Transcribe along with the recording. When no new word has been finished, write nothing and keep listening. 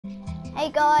Hey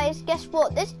guys, guess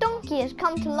what? This donkey has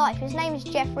come to life. His name is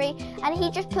Jeffrey, and he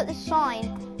just put the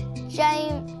sign,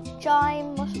 James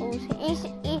Muscles.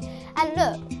 And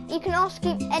look, you can ask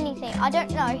him anything. I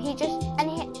don't know. He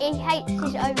hates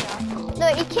his owner.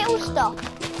 Look, he kills stuff.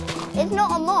 It's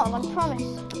not a mob, I promise.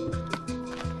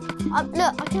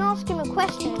 Look, I can ask him a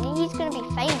question, and he's gonna be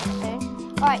famous soon.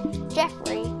 All right,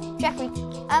 Jeffrey.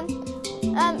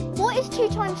 What is 2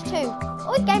 times 2?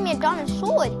 Oh, he gave me a diamond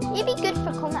sword. He'd be good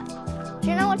for combat. Do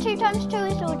you know what 2 times 2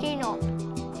 is, or do you not?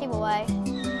 Either way.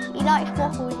 He likes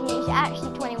waffles and he's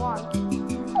actually 21.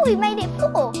 Oh, he made it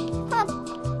 4. Huh.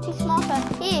 He's smarter.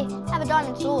 Here, have a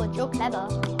diamond sword. You're clever.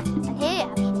 And here,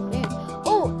 have some food.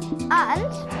 Oh,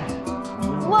 and...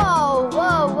 Whoa.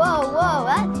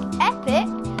 That's epic.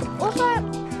 Also,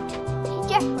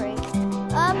 Jeffrey,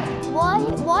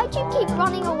 why do you keep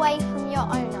running away from your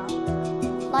owner?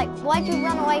 Like, why do you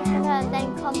run away from her and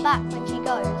then come back when she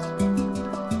goes?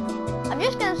 I'm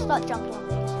just going to start jumping on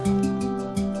these.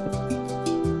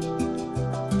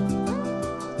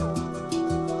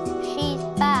 She's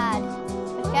bad.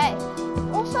 Okay.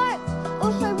 Also,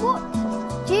 what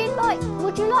do you like?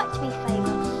 Would you like to be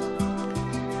famous?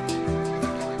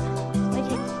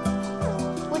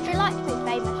 Would you like to be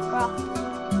famous, bruh?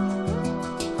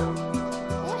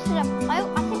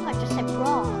 I think I just said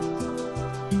bra.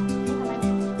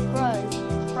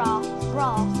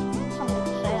 Bra. Someone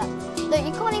could say that. Look,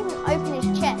 you can't even open his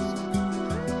chest.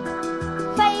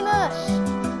 Famous!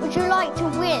 Would you like to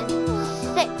win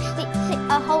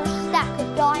a whole stack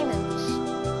of diamonds?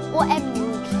 Or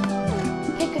emeralds?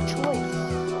 Pick a choice.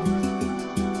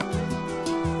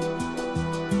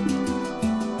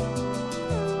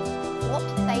 What?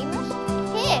 Famous?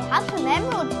 Here, have some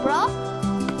emeralds, bruh.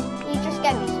 You just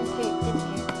gave me some poop, didn't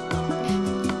you?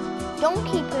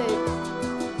 Donkey poop.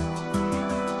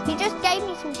 He just gave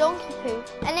me some donkey poo,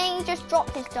 and then he just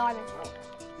dropped his diamond.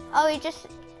 Oh,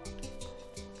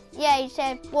 yeah, he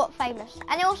said, what famous?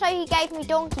 And also he gave me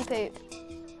donkey poop.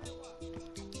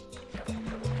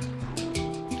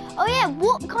 Oh yeah,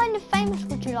 what kind of famous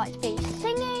would you like to be?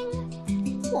 Singing?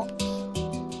 What?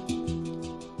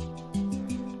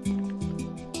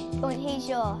 Oh, and here's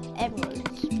your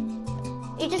emeralds.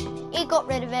 He got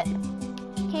rid of it.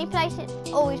 Can you place it?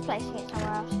 Oh, he's placing it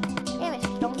somewhere else. Here,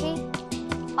 Mr. Donkey.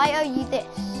 I owe you this.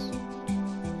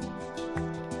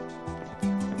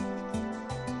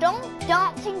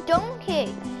 Dancing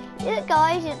donkey. Look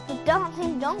guys, it's the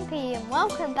dancing donkey and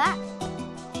welcome back.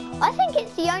 I think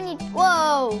it's the only...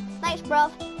 Whoa, thanks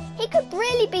bruv. He could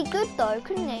really be good though,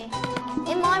 couldn't he?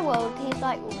 In my world, he's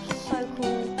like so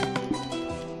cool.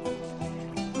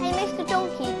 Hey Mr.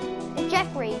 Donkey,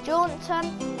 Jeffrey, do you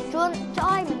want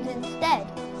diamonds instead?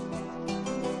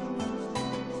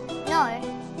 No.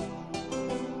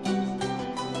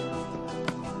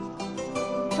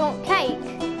 Do you want cake?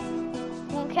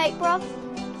 You want cake, bruv?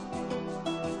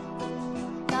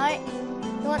 No?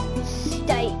 You want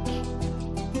steak?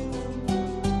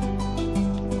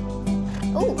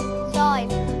 Ooh, sign.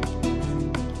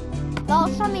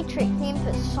 Last time he tricked me and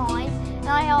put sign, and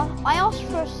I asked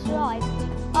for a slide.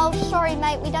 Oh, sorry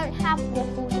mate, we don't have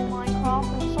waffles in Minecraft,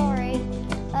 I'm sorry.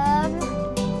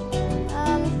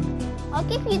 I'll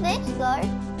give you this though.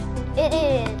 It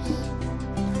is.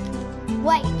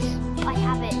 Wait. I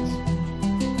have it.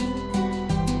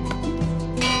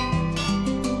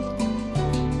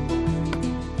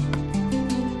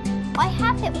 I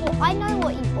have it. Well, I know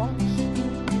what he wants.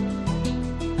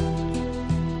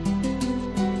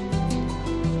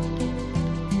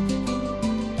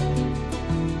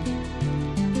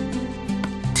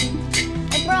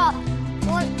 Hey, bruh,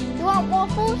 you want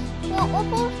waffles? You want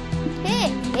waffles?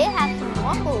 Here, have some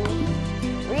waffles.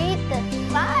 Read the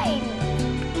sign.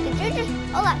 Did you just...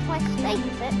 Oh, that's my steak, is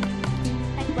it?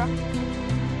 Thanks, bro.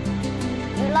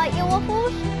 You like your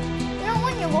waffles? You don't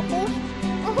want your waffles?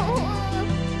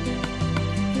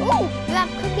 Oh, you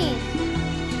have cookies.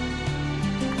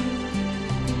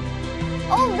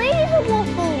 Oh, these are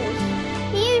waffles.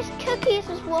 He used cookies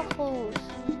as waffles.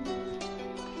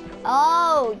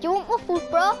 Oh, do you want waffles,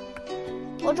 bro?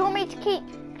 Or do you want me to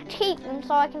keep them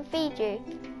so I can feed you?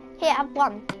 Here, have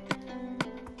one.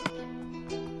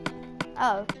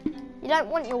 Oh, you don't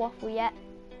want your waffle yet.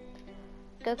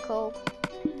 Good call.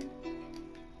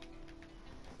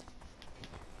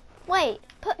 Wait,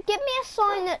 give me a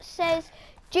sign that says,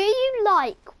 do you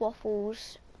like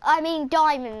waffles? I mean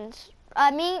diamonds.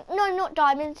 No, not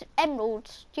diamonds,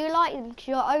 emeralds. Do you like them? Because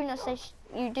your owner says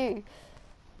you do.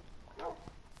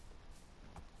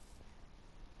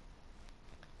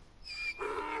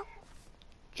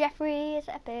 Jeffrey is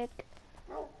epic.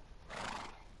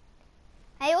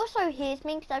 He also hears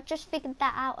me because I've just figured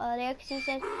that out earlier because he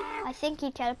said, I think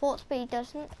he teleports, but he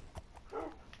doesn't.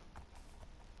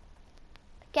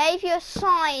 Gave you a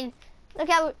sign. Look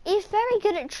how he's very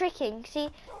good at tricking.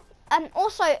 See,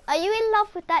 also, are you in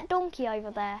love with that donkey over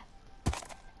there?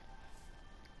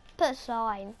 Put a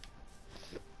sign.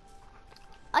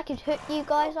 I could hook you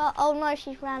guys up. Oh no,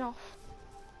 she's ran off.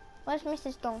 Where's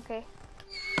Mrs. Donkey?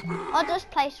 I'll just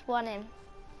place one in.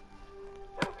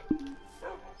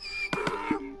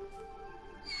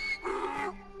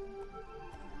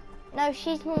 No,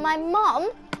 she's my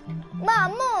mum.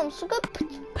 Mum, so good.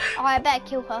 Oh, I better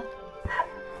kill her.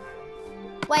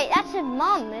 Wait, that's his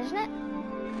mum, isn't it?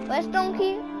 Where's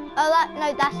Donkey? Oh,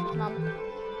 no, that's his mum.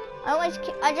 I'm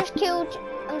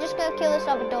just gonna kill this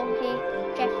other donkey,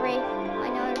 Jeffrey. I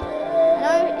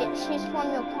know, she's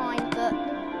from your kind, but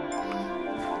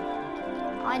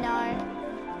I know.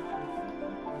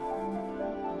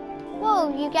 Whoa,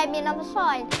 you gave me another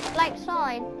sign, blank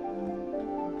sign.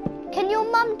 Can your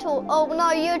mum talk? Oh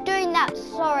no, you're doing that.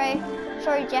 Sorry,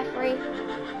 Jeffrey.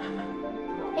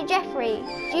 Hey Jeffrey,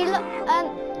 do you look?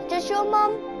 Does your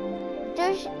mum?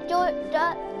 Does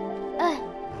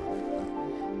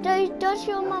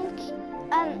your mum?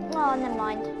 Oh, never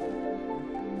mind.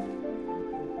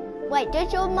 Wait,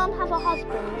 does your mum have a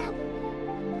husband?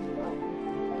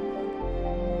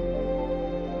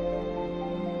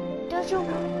 Does your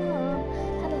mum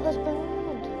have a husband?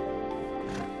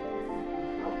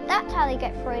 That's how they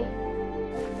get free.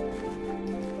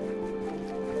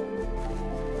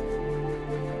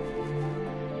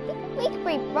 We could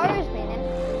breed brothers, meaning.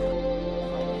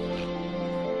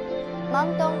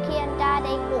 Mum donkey and dad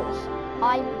a horse.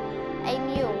 I'm a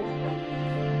mule.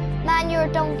 Man, you're a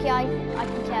donkey, I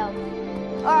can tell.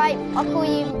 Alright, I'll call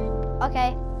you.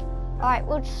 Okay. Alright,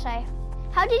 we'll just say.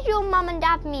 How did your mum and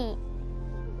dad meet?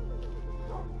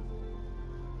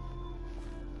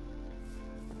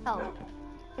 Oh.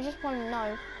 I just want to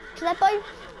know. Cause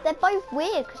they're both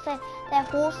weird because they're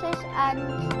horses and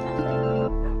that's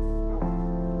it.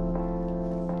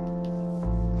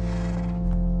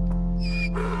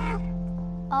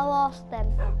 I'll ask them.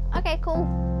 Okay, cool.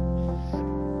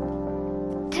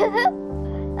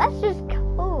 That's just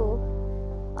cool.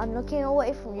 I'm looking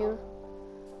away from you.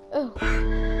 Oh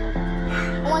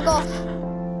my gosh.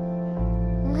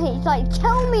 He's like,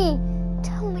 tell me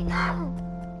now.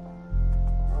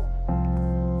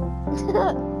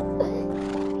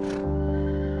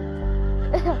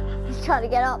 He's trying to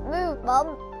get up. Move,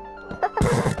 Mum.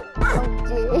 Oh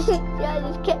dear. Yeah,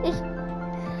 just get this.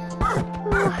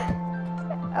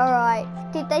 Alright.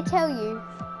 Did they tell you?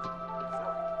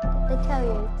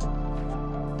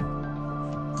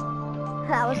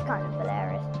 That was kind of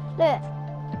hilarious. Look,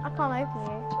 I can't open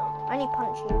you. I only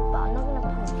punch you, but I'm not gonna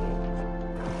punch you.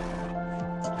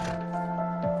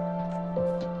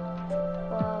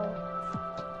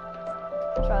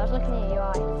 Sorry, I was looking at your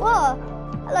eye. Whoa!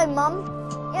 Hello, Mum.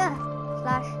 Yeah.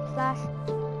 Slash.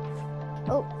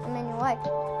 Oh, I'm in your way.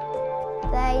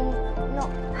 They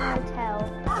not hotel.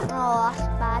 Oh, that's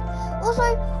bad. Also,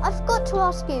 I forgot to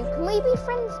ask you. Can we be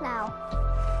friends now?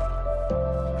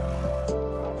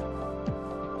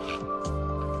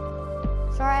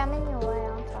 Sorry, I'm in your way,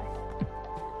 aren't I?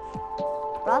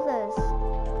 Brothers.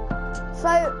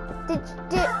 So, do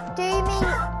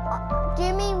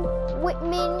you mean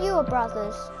me and you are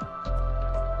brothers?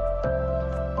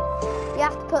 You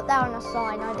have to put that on a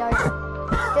sign. I don't.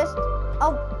 Just.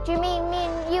 Oh, do you mean me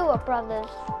and you are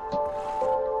brothers?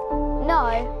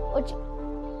 No.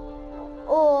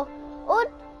 Or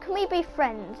can we be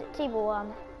friends? It's either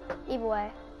one. Either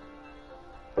way.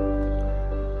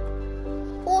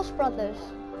 Horse brothers.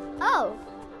 Oh.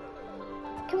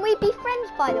 Can we be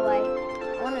friends, by the way?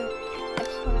 I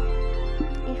just wanna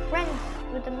be friends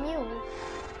with a mule.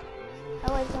 I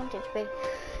always wanted to be.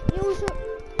 Mules are...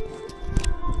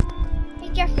 Hey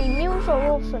Jeffrey, mules are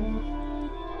awesome.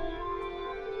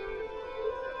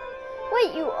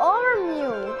 Wait, you are a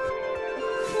mule.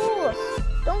 Of course.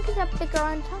 Donkeys have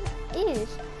bigger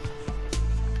ears.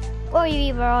 Or you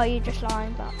either are, you just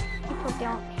lying, but you probably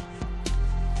aren't.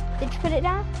 Did you put it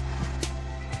down?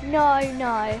 No.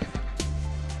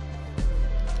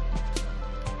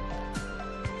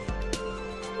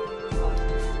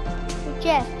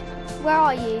 Jeff, where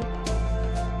are you?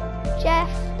 Jeff,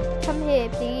 come here,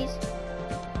 please.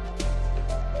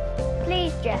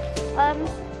 Please, Jeff.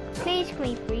 Please can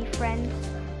we be friends?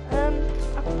 Oh,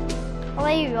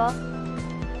 there you are.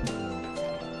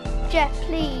 Jeff,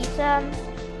 please,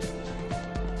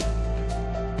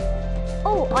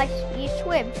 oh, you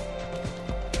swim.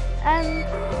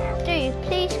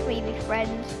 Please can we be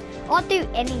friends? I'll do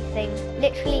anything,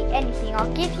 literally anything.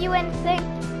 I'll give you anything.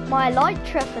 my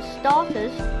elytra for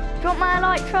starters. Do you want my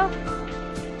elytra?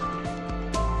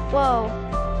 Whoa.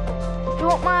 Do you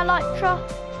want my elytra?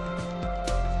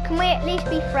 Can we at least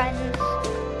be friends?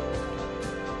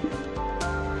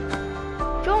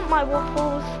 Do you want my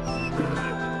waffles?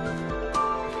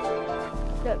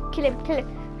 Look, kill him, kill him.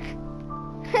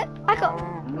 I got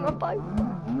my bow.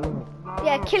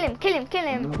 Yeah, kill him, kill him, kill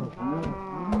him.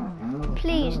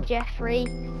 Please, Jeffrey.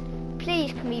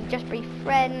 Please, can we just be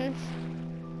friends?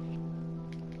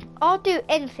 I'll do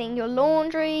anything. Your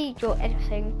laundry, your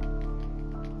anything.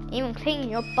 Even cleaning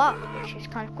your butt, which is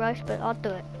kind of gross, but I'll do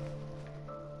it.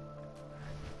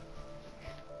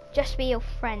 Just be your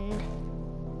friend.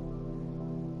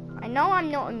 I know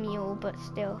I'm not a mule, but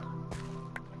still.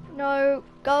 No,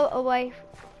 go away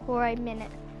for a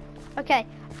minute. Okay,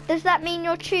 does that mean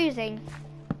you're choosing?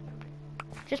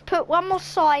 Just put one more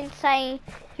sign saying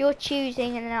you're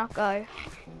choosing and then I'll go.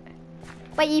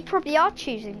 Wait, you probably are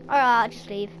choosing. Alright, I'll just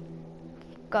leave.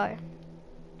 Go.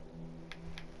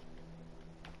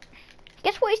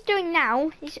 Guess what he's doing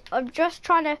now? I'm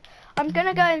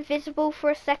gonna go invisible for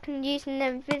a second using the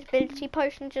invisibility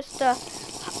potion just to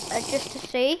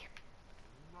see.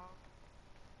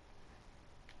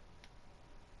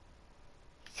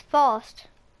 He's fast.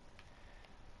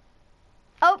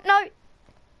 Oh no!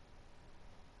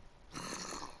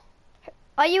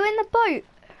 Are you in the boat?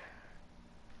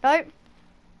 No.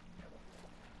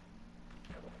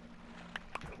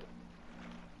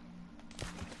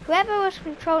 Whoever was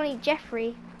controlling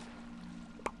Jeffrey,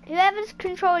 whoever's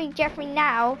controlling Jeffrey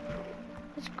now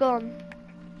is gone.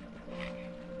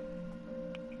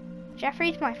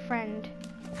 Jeffrey's my friend.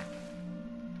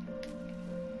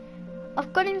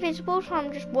 I've got invisible, so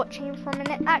I'm just watching him for a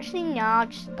minute. Actually, no, I'll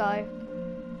just go.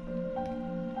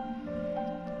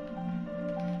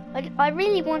 I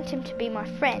really want him to be my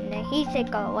friend, and he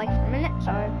said go away for a minute,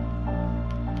 so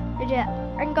yeah.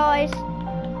 And guys,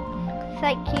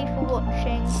 thank you for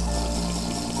watching.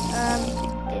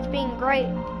 It's been great.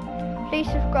 Please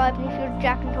subscribe, and if you're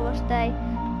Jack and Thomas Day,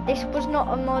 this was not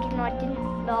a mod and I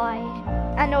didn't lie.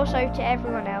 And also to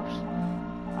everyone else,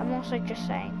 I'm also just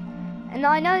saying. And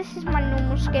I know this is my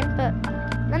normal skin, but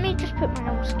let me just put my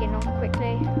normal skin on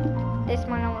quickly. This is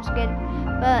my normal skin,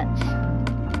 but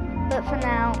for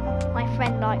now, my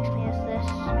friend likes me as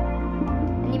this,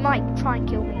 and he might try and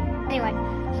kill me. Anyway,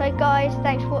 so guys,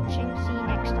 thanks for watching. See you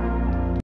next time.